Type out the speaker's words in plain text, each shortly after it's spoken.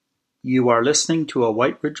You are listening to a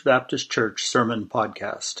White Ridge Baptist Church sermon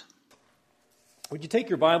podcast. Would you take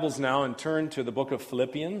your Bibles now and turn to the book of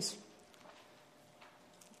Philippians?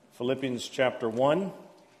 Philippians chapter 1.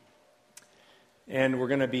 And we're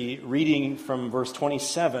going to be reading from verse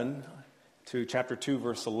 27 to chapter 2,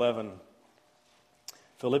 verse 11.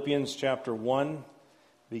 Philippians chapter 1,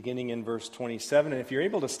 beginning in verse 27. And if you're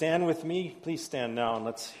able to stand with me, please stand now and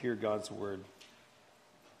let's hear God's word.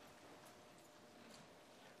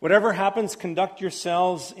 Whatever happens, conduct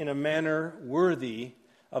yourselves in a manner worthy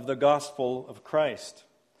of the gospel of Christ.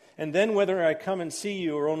 And then whether I come and see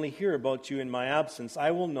you or only hear about you in my absence, I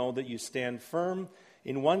will know that you stand firm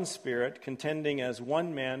in one spirit, contending as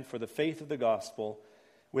one man for the faith of the gospel,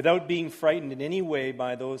 without being frightened in any way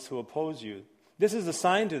by those who oppose you. This is a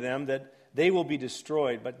sign to them that they will be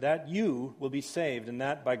destroyed, but that you will be saved, and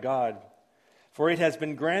that by God. For it has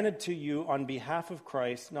been granted to you on behalf of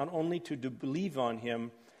Christ not only to believe on him,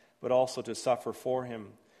 but also to suffer for him,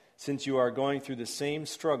 since you are going through the same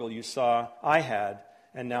struggle you saw I had,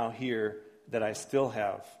 and now hear that I still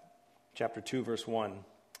have. Chapter 2, verse 1.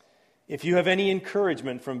 If you have any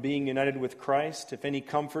encouragement from being united with Christ, if any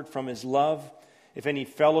comfort from his love, if any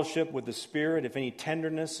fellowship with the Spirit, if any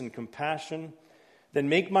tenderness and compassion, then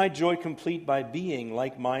make my joy complete by being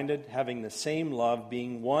like-minded, having the same love,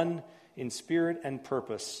 being one in spirit and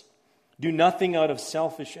purpose. Do nothing out of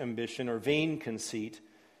selfish ambition or vain conceit,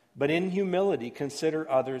 but in humility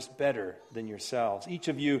consider others better than yourselves. Each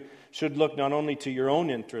of you should look not only to your own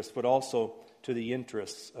interests, but also to the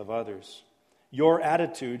interests of others. Your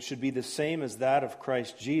attitude should be the same as that of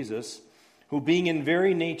Christ Jesus, who being in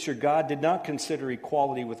very nature God did not consider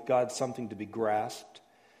equality with God something to be grasped,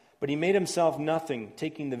 but he made himself nothing,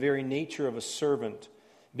 taking the very nature of a servant,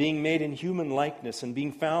 being made in human likeness, and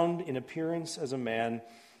being found in appearance as a man,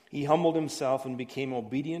 he humbled himself and became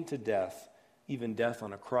obedient to death, even death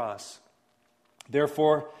on a cross.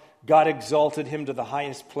 Therefore, God exalted him to the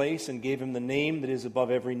highest place and gave him the name that is above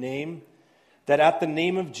every name, that at the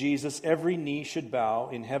name of Jesus every knee should bow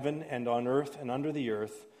in heaven and on earth and under the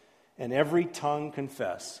earth, and every tongue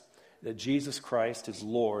confess that Jesus Christ is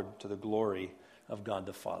Lord, to the glory of God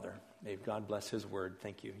the Father. May God bless his word.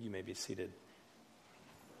 Thank you. You may be seated.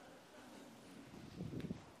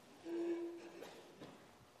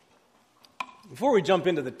 Before we jump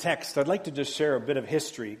into the text, I'd like to just share a bit of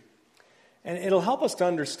history. And it'll help us to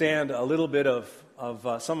understand a little bit of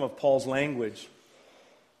some of Paul's language.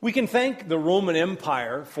 We can thank the Roman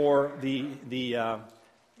Empire for the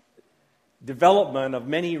development of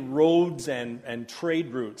many roads and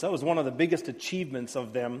trade routes. That was one of the biggest achievements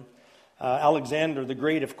of them. Alexander the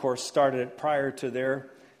Great, of course, started it prior to their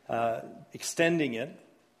extending it.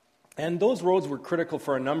 And those roads were critical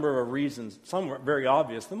for a number of reasons. Some were very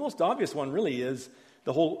obvious. The most obvious one really is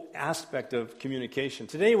the whole aspect of communication.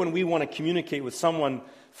 Today, when we want to communicate with someone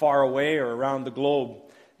far away or around the globe,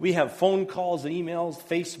 we have phone calls, emails,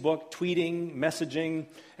 Facebook, tweeting, messaging,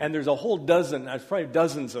 and there's a whole dozen, probably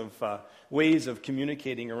dozens of ways of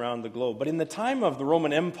communicating around the globe. But in the time of the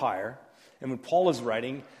Roman Empire, and when Paul is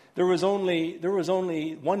writing, there was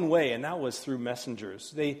only one way, and that was through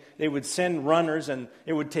messengers. They would send runners, and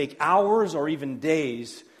it would take hours or even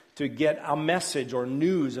days to get a message or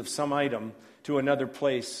news of some item to another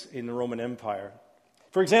place in the Roman Empire.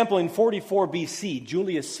 For example, in 44 BC,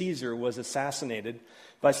 Julius Caesar was assassinated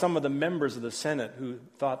by some of the members of the Senate who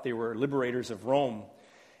thought they were liberators of Rome.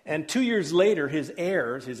 And 2 years later, his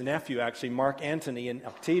heirs, his nephew actually, Mark Antony and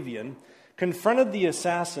Octavian, confronted the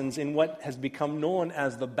assassins in what has become known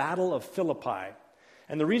as the Battle of Philippi.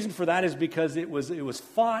 And the reason for that is because it was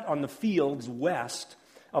fought on the fields west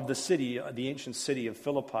of the city, the ancient city of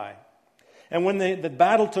Philippi. And when the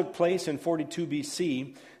battle took place in 42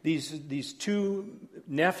 BC, these two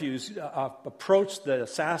nephews approached the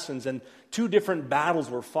assassins, and two different battles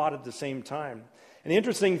were fought at the same time. And the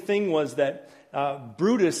interesting thing was that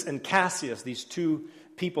Brutus and Cassius, these two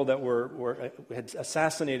people that had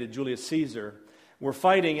assassinated Julius Caesar, were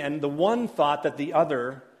fighting, and the one thought that the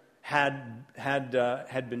other had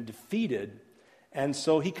been defeated, and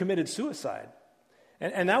so he committed suicide.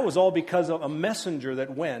 And that was all because of a messenger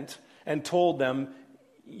that went and told them,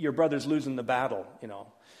 "Your brother's losing the battle,"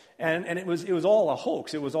 And it was all a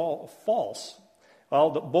hoax. It was all false.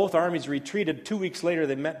 Well, both armies retreated. 2 weeks later,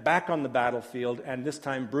 they met back on the battlefield, and this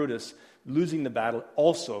time Brutus, losing the battle,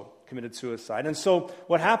 also committed suicide. And so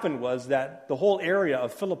what happened was that the whole area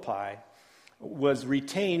of Philippi was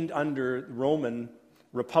retained under Roman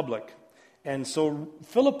Republic. And so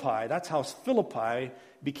Philippi, that's how Philippi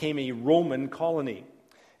became a Roman colony.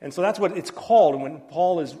 And so that's what it's called. And when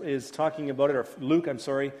Paul is talking about it, or Luke,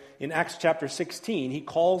 in Acts chapter 16, he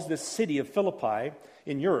calls this city of Philippi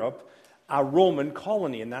in Europe a Roman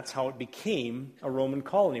colony. And that's how it became a Roman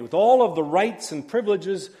colony, with all of the rights and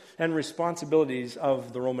privileges and responsibilities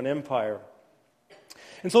of the Roman Empire.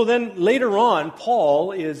 And so then later on,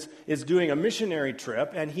 Paul is doing a missionary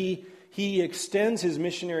trip, and he extends his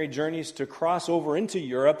missionary journeys to cross over into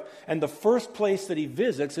Europe, and the first place that he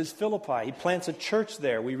visits is Philippi. He plants a church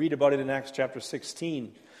there. We read about it in Acts chapter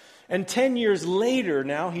 16. And 10 years later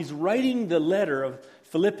now, he's writing the letter of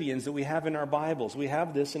Philippians that we have in our Bibles. We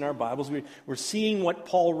have this in our Bibles. We're seeing what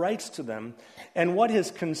Paul writes to them. And what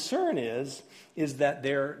his concern is that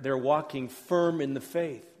they're walking firm in the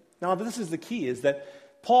faith. Now, this is the key, is that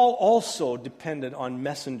Paul also depended on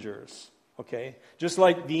messengers. Okay? Just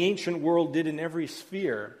like the ancient world did in every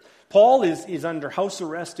sphere. Paul is under house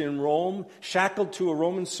arrest in Rome, shackled to a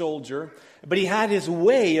Roman soldier, but he had his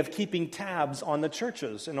way of keeping tabs on the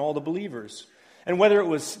churches and all the believers. And whether it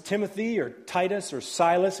was Timothy or Titus or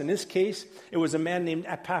Silas, in this case, it was a man named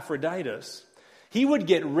Epaphroditus. He would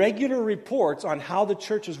get regular reports on how the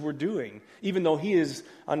churches were doing, even though he is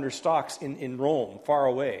under stocks in Rome, far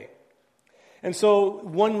away. And so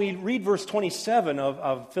when we read verse 27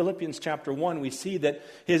 of Philippians chapter 1, we see that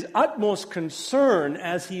his utmost concern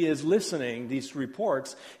as he is listening these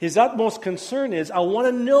reports, his utmost concern is, I want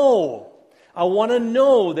to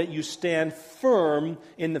know that you stand firm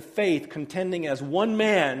in the faith, contending as one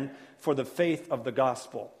man for the faith of the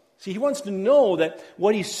gospel. See, he wants to know that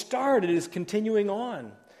what he started is continuing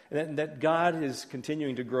on, and that God is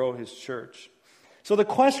continuing to grow his church. So the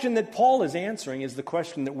question that Paul is answering is the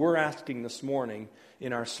question that we're asking this morning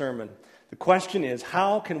in our sermon. The question is,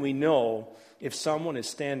 how can we know if someone is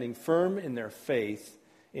standing firm in their faith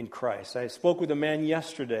in Christ? I spoke with a man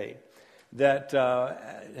yesterday that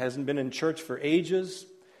hasn't been in church for ages,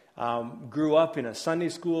 grew up in a Sunday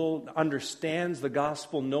school, understands the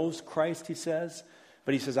gospel, knows Christ, he says,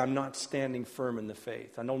 but he says, I'm not standing firm in the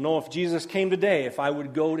faith. I don't know if Jesus came today, if I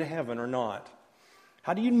would go to heaven or not.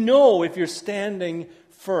 How do you know if you're standing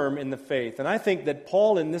firm in the faith? And I think that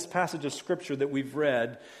Paul, in this passage of Scripture that we've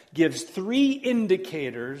read, gives 3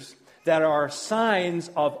 indicators that are signs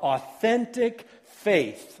of authentic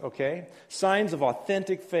faith, okay? Signs of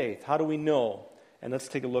authentic faith. How do we know? And let's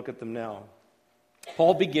take a look at them now.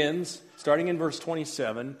 Paul begins, starting in verse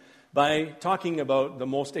 27, by talking about the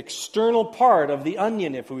most external part of the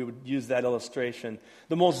onion, if we would use that illustration.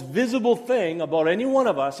 The most visible thing about any one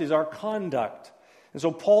of us is our conduct. And so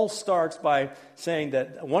Paul starts by saying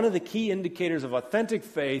that one of the key indicators of authentic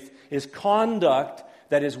faith is conduct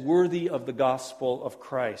that is worthy of the gospel of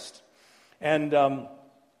Christ. And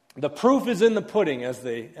the proof is in the pudding, as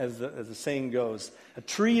the saying goes. A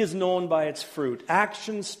tree is known by its fruit.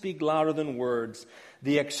 Actions speak louder than words.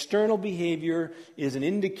 The external behavior is an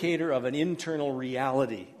indicator of an internal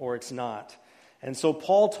reality, or it's not. And so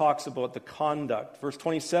Paul talks about the conduct. Verse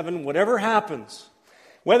 27, whatever happens,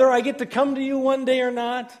 whether I get to come to you one day or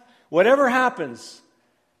not, whatever happens,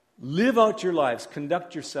 live out your lives,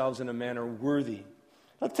 conduct yourselves in a manner worthy.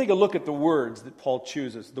 Let's take a look at the words that Paul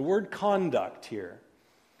chooses. The word conduct here.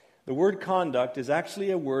 The word conduct is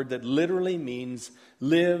actually a word that literally means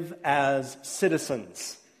live as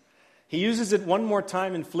citizens. He uses it one more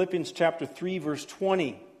time in Philippians chapter 3, verse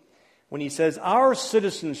 20, when he says, our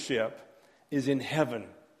citizenship is in heaven.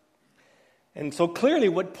 And so clearly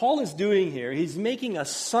what Paul is doing here, he's making a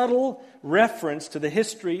subtle reference to the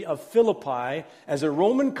history of Philippi as a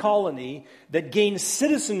Roman colony that gained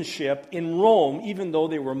citizenship in Rome, even though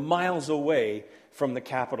they were miles away from the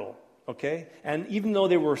capital. Okay? And even though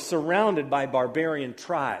they were surrounded by barbarian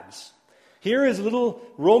tribes. Here is little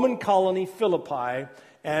Roman colony Philippi,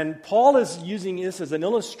 and Paul is using this as an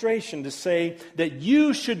illustration to say that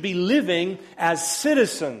you should be living as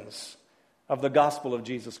citizens of the gospel of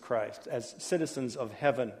Jesus Christ, as citizens of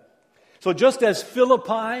heaven. So just as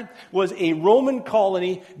Philippi was a Roman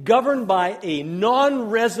colony governed by a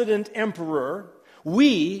non-resident emperor,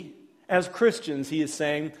 we, as Christians, he is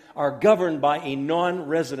saying, are governed by a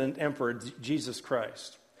non-resident emperor, Jesus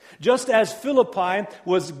Christ. Just as Philippi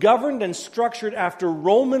was governed and structured after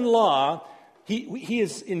Roman law, he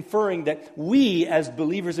is inferring that we, as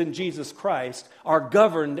believers in Jesus Christ, are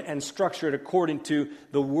governed and structured according to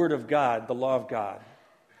the Word of God, the law of God.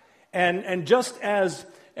 And just as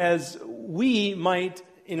we might,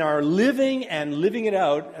 in our living and living it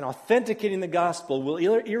out and authenticating the gospel, will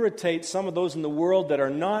irritate some of those in the world that are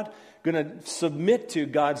not going to submit to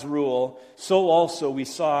God's rule, so also we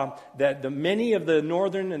saw that many of the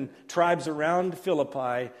northern and tribes around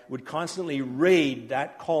Philippi would constantly raid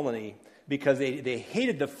that colony because they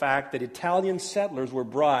hated the fact that Italian settlers were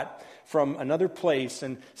brought from another place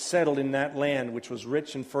and settled in that land, which was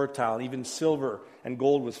rich and fertile. Even silver and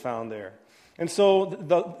gold was found there. And so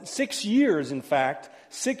the 6 years, in fact,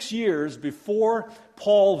 6 years before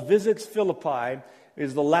Paul visits Philippi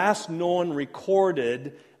is the last known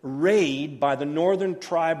recorded raid by the northern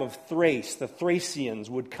tribe of Thrace. The Thracians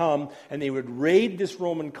would come and they would raid this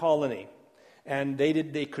Roman colony. And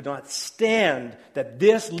they could not stand that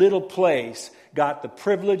this little place got the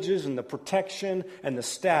privileges and the protection and the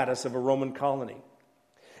status of a Roman colony.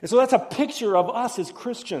 And so that's a picture of us as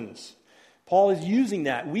Christians. Paul is using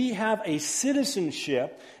that. We have a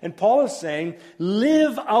citizenship, and Paul is saying,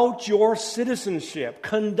 live out your citizenship.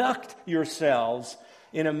 Conduct yourselves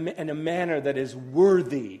in a manner that is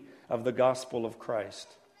worthy of the gospel of Christ.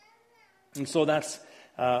 And so that's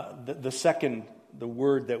the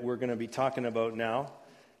word that we're going to be talking about now,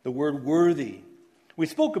 the word worthy. We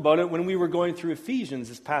spoke about it when we were going through Ephesians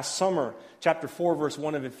this past summer. Chapter 4, verse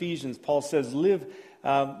 1 of Ephesians, Paul says, live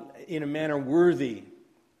in a manner worthy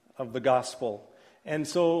of the gospel. And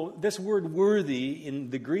so this word worthy in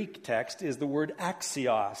the Greek text is the word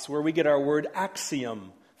axios, where we get our word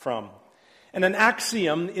axiom from. And an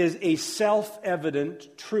axiom is a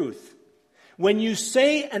self-evident truth. When you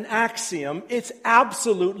say an axiom, it's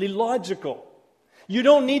absolutely logical. You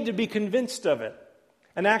don't need to be convinced of it.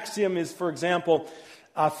 An axiom is, for example,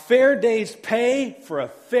 a fair day's pay for a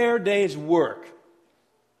fair day's work.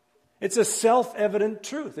 It's a self-evident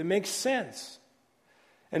truth. It makes sense.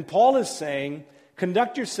 And Paul is saying,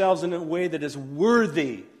 conduct yourselves in a way that is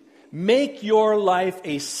worthy. Make your life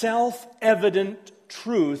a self-evident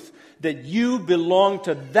truth that you belong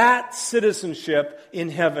to that citizenship in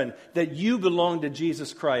heaven, that you belong to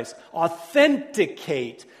Jesus Christ.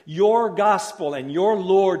 Authenticate your gospel and your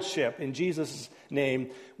lordship in Jesus' name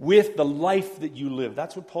with the life that you live.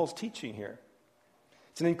 That's what Paul's teaching here.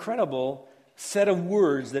 It's an incredible set of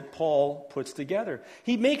words that Paul puts together.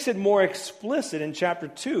 He makes it more explicit in chapter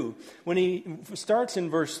 2 when he starts in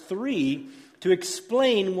verse 3 to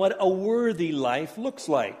explain what a worthy life looks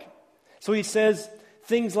like. So he says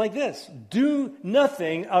things like this: do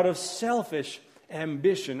nothing out of selfish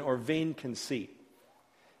ambition or vain conceit,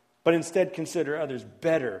 but instead consider others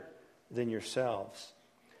better than yourselves.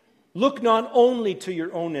 Look not only to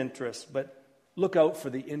your own interests, but look out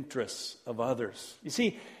for the interests of others. You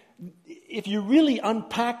see, if you really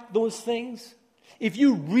unpack those things, if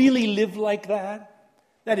you really live like that,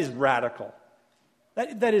 that is radical.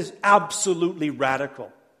 That is absolutely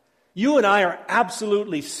radical. You and I are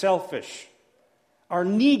absolutely selfish. Our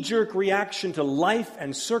knee-jerk reaction to life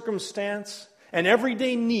and circumstance and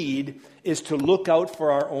everyday need is to look out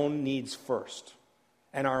for our own needs first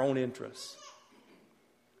and our own interests.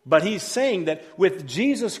 But he's saying that with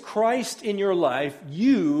Jesus Christ in your life,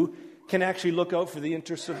 you can actually look out for the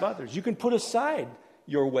interests of others. You can put aside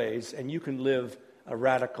your ways and you can live a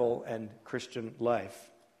radical and Christian life.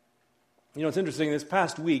 You know, it's interesting. This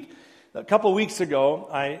past week, a couple of weeks ago,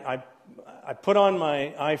 I put on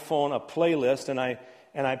my iPhone a playlist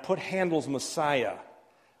and I put Handel's Messiah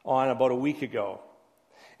on about a week ago.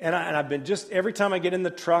 And I've been just, every time I get in the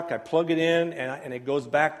truck, I plug it in and it goes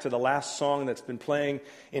back to the last song that's been playing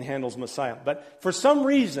in Handel's Messiah. But for some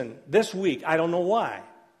reason, this week, I don't know why,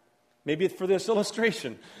 maybe it's for this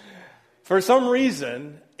illustration, for some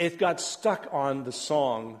reason, it got stuck on the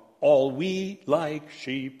song, All We Like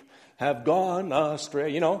Sheep Have Gone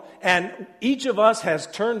Astray, you know. And each of us has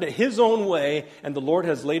turned to his own way, and the Lord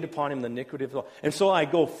has laid upon him the iniquity of the law. And so I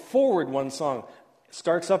go forward one song.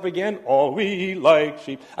 Starts up again, all we like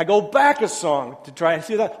sheep. I go back a song to try and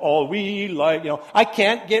see that. All we like, you know, I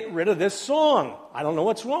can't get rid of this song. I don't know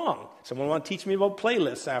what's wrong. Someone want to teach me about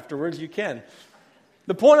playlists afterwards, you can.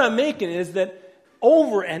 The point I'm making is that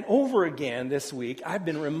over and over again this week, I've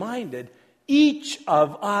been reminded each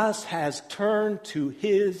of us has turned to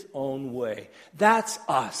his own way. That's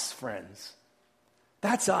us, friends.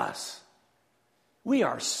 That's us. We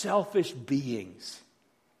are selfish beings.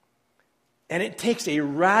 And it takes a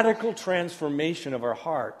radical transformation of our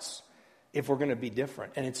hearts if we're going to be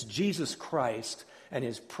different. And it's Jesus Christ and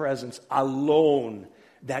his presence alone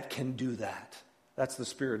that can do that. That's the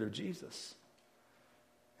Spirit of Jesus.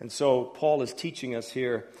 And so Paul is teaching us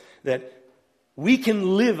here that we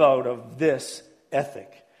can live out of this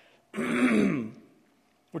ethic. We're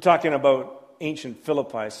talking about ancient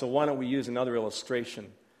Philippi, so why don't we use another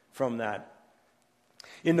illustration from that?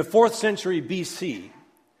 In the 4th century BC,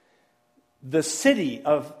 the city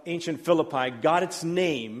of ancient Philippi got its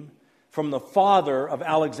name from the father of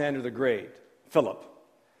Alexander the Great, Philip.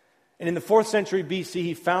 And in the 4th century BC,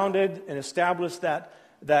 he founded and established that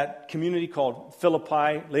that community called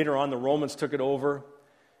Philippi. Later on, the Romans took it over.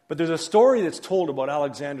 But there's a story that's told about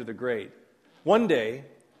Alexander the Great. One day,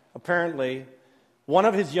 apparently, one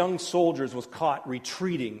of his young soldiers was caught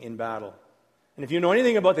retreating in battle. And if you know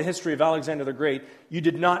anything about the history of Alexander the Great, you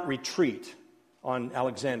did not retreat on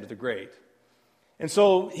Alexander the Great. And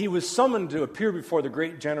so he was summoned to appear before the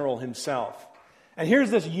great general himself. And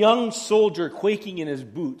here's this young soldier quaking in his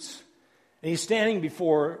boots. And he's standing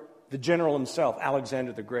before the general himself,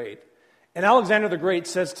 Alexander the Great. And Alexander the Great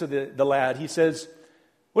says to the lad, he says,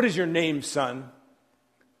 "What is your name, son?"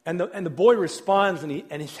 And the boy responds, and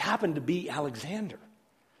it happened to be Alexander.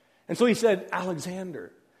 And so he said,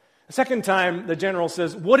 "Alexander." The second time, the general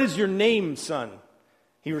says, "What is your name, son?"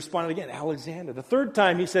 He responded again, "Alexander." The third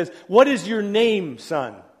time, he says, "What is your name,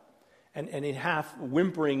 son?" And in half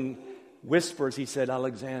whimpering whispers, he said,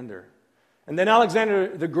 "Alexander." And then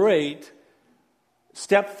Alexander the Great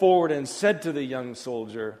stepped forward and said to the young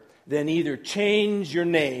soldier, "Then either change your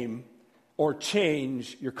name or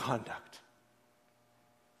change your conduct."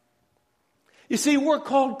 You see, we're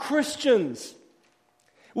called Christians.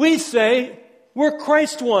 We say we're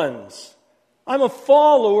Christ ones. I'm a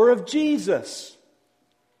follower of Jesus.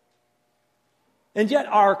 And yet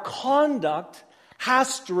our conduct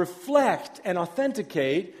has to reflect and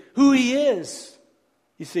authenticate who He is.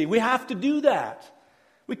 You see, we have to do that.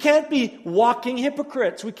 We can't be walking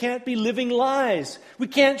hypocrites. We can't be living lies. We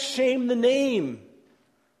can't shame the name.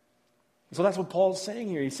 So that's what Paul's saying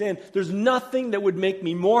here. He's saying, there's nothing that would make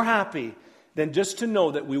me more happy than just to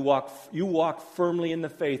know that you walk firmly in the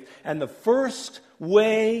faith. And the first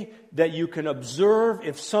way that you can observe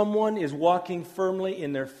if someone is walking firmly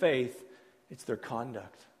in their faith, it's their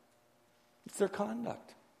conduct. It's their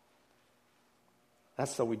conduct.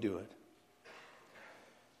 That's how we do it.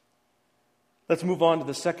 Let's move on to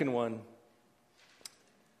the second one.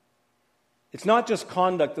 It's not just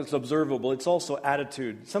conduct that's observable, it's also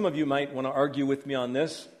attitude. Some of you might want to argue with me on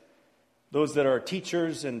this. Those that are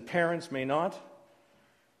teachers and parents may not.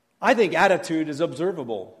 I think attitude is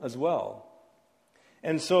observable as well.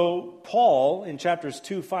 And so Paul, in chapters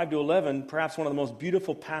 2, 5 to 11, perhaps one of the most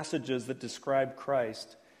beautiful passages that describe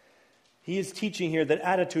Christ, he is teaching here that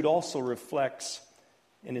attitude also reflects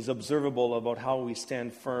and is observable about how we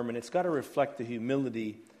stand firm, and it's got to reflect the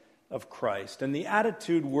humility of Christ. And the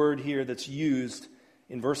attitude word here that's used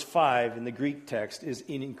in verse 5 in the Greek text is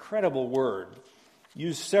an incredible word,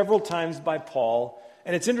 used several times by Paul.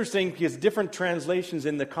 And it's interesting because different translations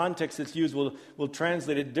in the context it's used will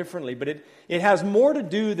translate it differently. But it has more to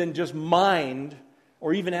do than just mind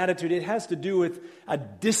or even attitude. It has to do with a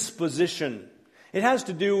disposition. It has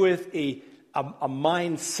to do with a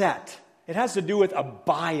mindset. It has to do with a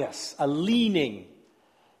bias, a leaning.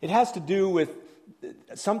 It has to do with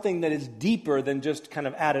something that is deeper than just kind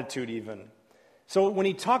of attitude even. So when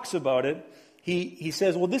he talks about it, he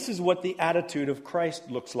says, well, this is what the attitude of Christ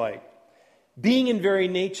looks like. Being in very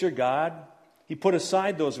nature God, He put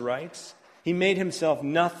aside those rights. He made Himself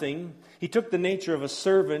nothing. He took the nature of a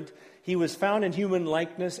servant. He was found in human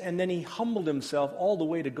likeness, and then He humbled Himself all the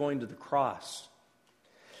way to going to the cross.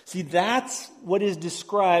 See, that's what is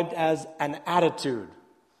described as an attitude.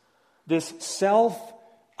 This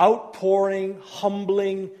self-outpouring,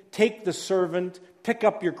 humbling, take the servant, pick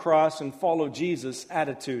up your cross and follow Jesus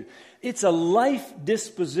attitude. It's a life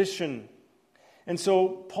disposition. And so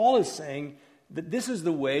Paul is saying that this is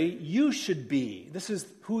the way you should be. This is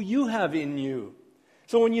who you have in you.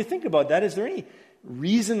 So when you think about that, is there any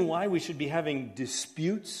reason why we should be having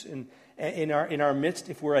disputes in our midst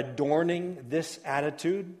if we're adorning this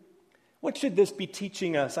attitude? What should this be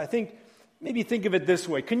teaching us? I think, maybe think of it this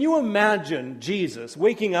way. Can you imagine Jesus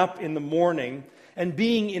waking up in the morning and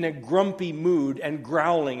being in a grumpy mood and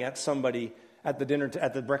growling at somebody at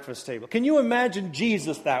the breakfast table? Can you imagine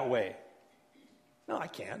Jesus that way? No, I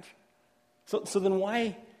can't. So then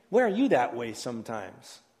why are you that way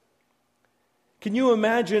sometimes? Can you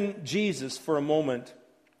imagine Jesus for a moment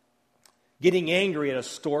getting angry at a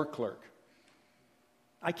store clerk?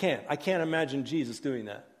 I can't. I can't imagine Jesus doing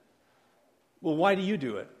that. Well, why do you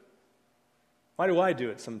do it? Why do I do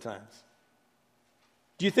it sometimes?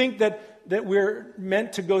 Do you think that we're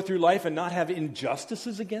meant to go through life and not have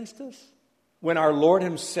injustices against us when our Lord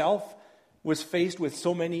Himself was faced with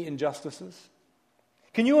so many injustices?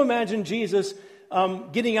 Can you imagine Jesus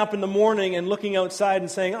getting up in the morning and looking outside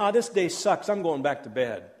and saying, this day sucks, I'm going back to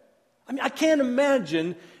bed? I mean, I can't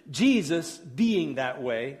imagine Jesus being that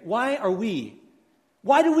way. Why are we?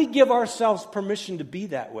 Why do we give ourselves permission to be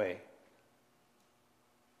that way?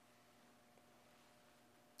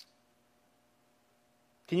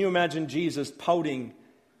 Can you imagine Jesus pouting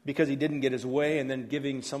because he didn't get his way and then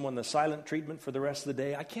giving someone the silent treatment for the rest of the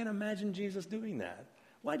day. I can't imagine Jesus doing that.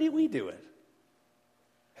 Why did we do it?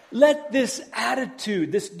 Let this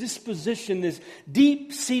attitude, this disposition, this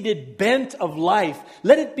deep-seated bent of life,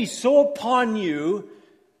 let it be so upon you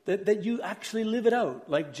that you actually live it out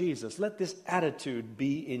like Jesus. Let this attitude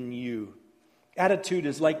be in you. Attitude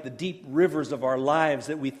is like the deep rivers of our lives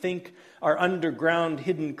that we think are underground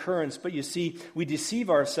hidden currents. But you see, we deceive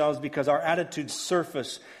ourselves because our attitudes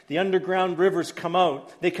surface. The underground rivers come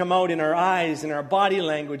out. They come out in our eyes, in our body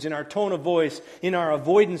language, in our tone of voice, in our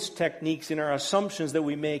avoidance techniques, in our assumptions that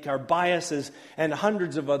we make, our biases, and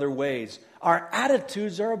hundreds of other ways. Our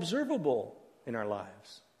attitudes are observable in our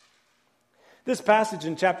lives. This passage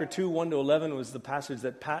in chapter 2, 1-11 was the passage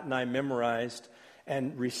that Pat and I memorized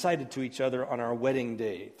and recited to each other on our wedding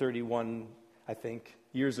day, 31, I think,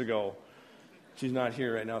 years ago. She's not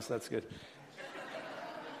here right now, so that's good.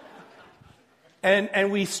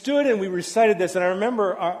 And we stood and we recited this, and I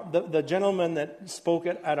remember the gentleman that spoke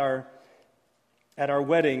at our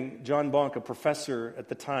wedding, John Bonk, a professor at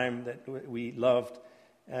the time that we loved,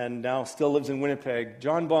 and now still lives in Winnipeg.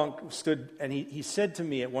 John Bonk stood, and he said to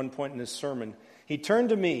me at one point in his sermon, he turned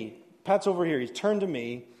to me, Pat's over here, he turned to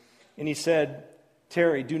me, and he said,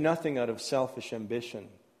 "Terry, do nothing out of selfish ambition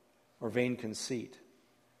or vain conceit,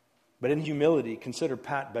 but in humility consider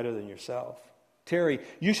Pat better than yourself. Terry,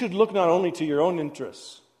 you should look not only to your own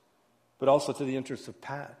interests, but also to the interests of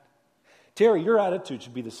Pat. Terry, your attitude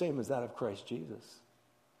should be the same as that of Christ Jesus."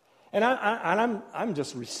 And I'm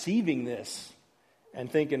just receiving this and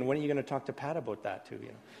thinking, when are you going to talk to Pat about that too?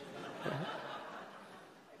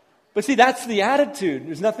 But see, that's the attitude.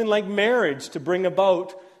 There's nothing like marriage to bring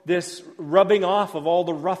about this rubbing off of all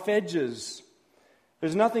the rough edges.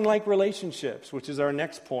 There's nothing like relationships, which is our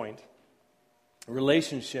next point.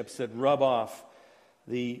 Relationships that rub off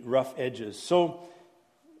the rough edges. So,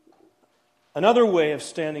 another way of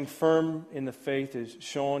standing firm in the faith is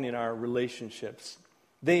shown in our relationships.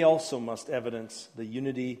 They also must evidence the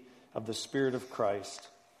unity of the Spirit of Christ,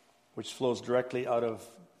 which flows directly out of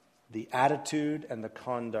the attitude and the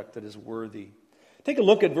conduct that is worthy. Take a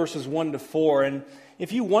look at verses 1-4, and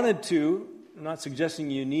if you wanted to, I'm not suggesting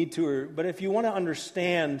you need to, but if you want to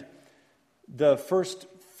understand the first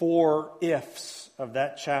 4 ifs of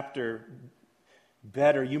that chapter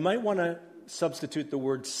better, you might want to substitute the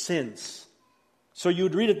word since. So you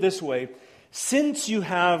would read it this way: since you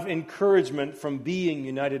have encouragement from being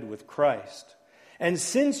united with Christ, and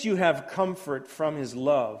since you have comfort from His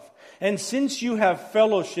love, and since you have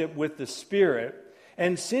fellowship with the Spirit,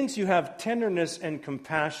 and since you have tenderness and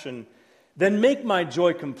compassion, then make my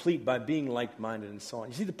joy complete by being like-minded, and so on.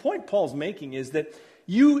 You see, the point Paul's making is that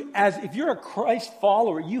if you're a Christ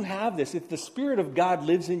follower, you have this. If the Spirit of God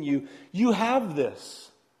lives in you, you have this.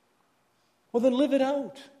 Well, then live it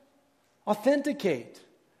out. Authenticate.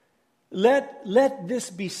 Let this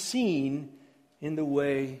be seen in the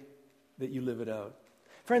way that you live it out.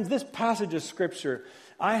 Friends, this passage of Scripture,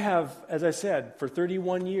 I have, as I said, for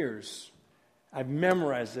 31 years, I've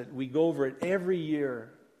memorized it. We go over it every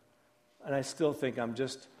year, and I still think I'm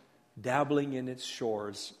just dabbling in its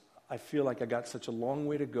shores. I feel like I got such a long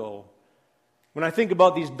way to go. When I think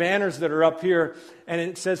about these banners that are up here, and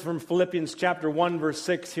it says from Philippians chapter 1, verse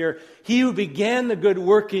 6 here, "He who began the good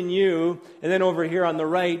work in you," and then over here on the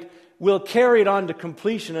right, "will carry it on to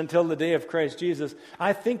completion until the day of Christ Jesus."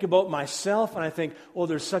 I think about myself, and I think, oh,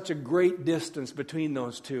 there's such a great distance between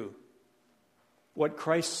those two. What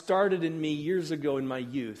Christ started in me years ago in my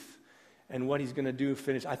youth, and what He's going to do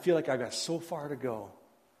finish. I feel like I've got so far to go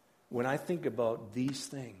when I think about these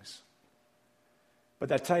things.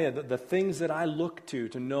 But I tell you, the things that I look to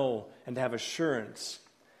know and to have assurance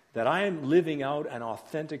that I am living out an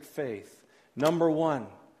authentic faith. Number 1,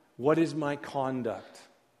 what is my conduct?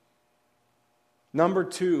 Number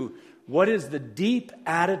 2, what is the deep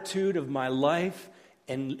attitude of my life,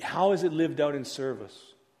 and how is it lived out in service?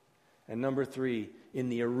 And number 3, in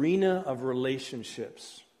the arena of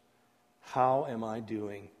relationships, how am I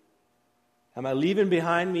doing? Am I leaving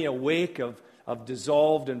behind me a wake of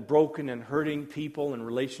dissolved and broken and hurting people and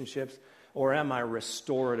relationships? Or am I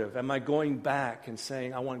restorative? Am I going back and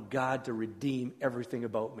saying, I want God to redeem everything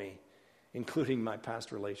about me, including my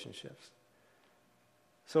past relationships?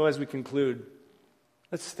 So as we conclude,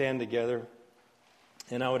 let's stand together.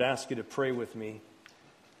 And I would ask you to pray with me.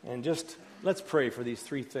 And just let's pray for these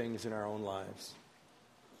 3 things in our own lives.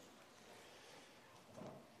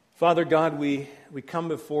 Father God, we come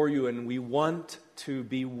before you and we want to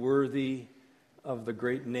be worthy of the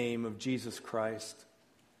great name of Jesus Christ,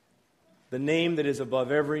 the name that is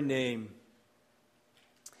above every name.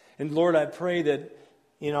 And Lord, I pray that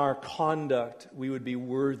in our conduct, we would be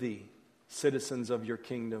worthy citizens of your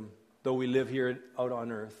kingdom, though we live here out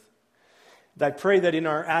on earth. And I pray that in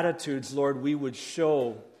our attitudes, Lord, we would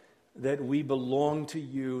show that we belong to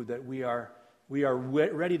you, that we are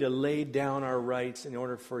ready to lay down our rights in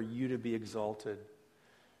order for you to be exalted.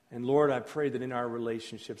 And Lord, I pray that in our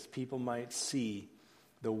relationships, people might see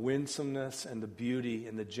the winsomeness and the beauty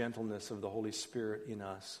and the gentleness of the Holy Spirit in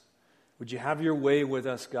us. Would you have your way with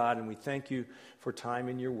us, God? And we thank you for time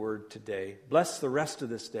in your word today. Bless the rest of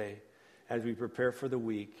this day as we prepare for the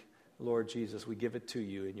week. Lord Jesus, we give it to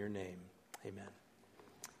you in your name. Amen.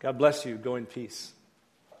 God bless you. Go in peace.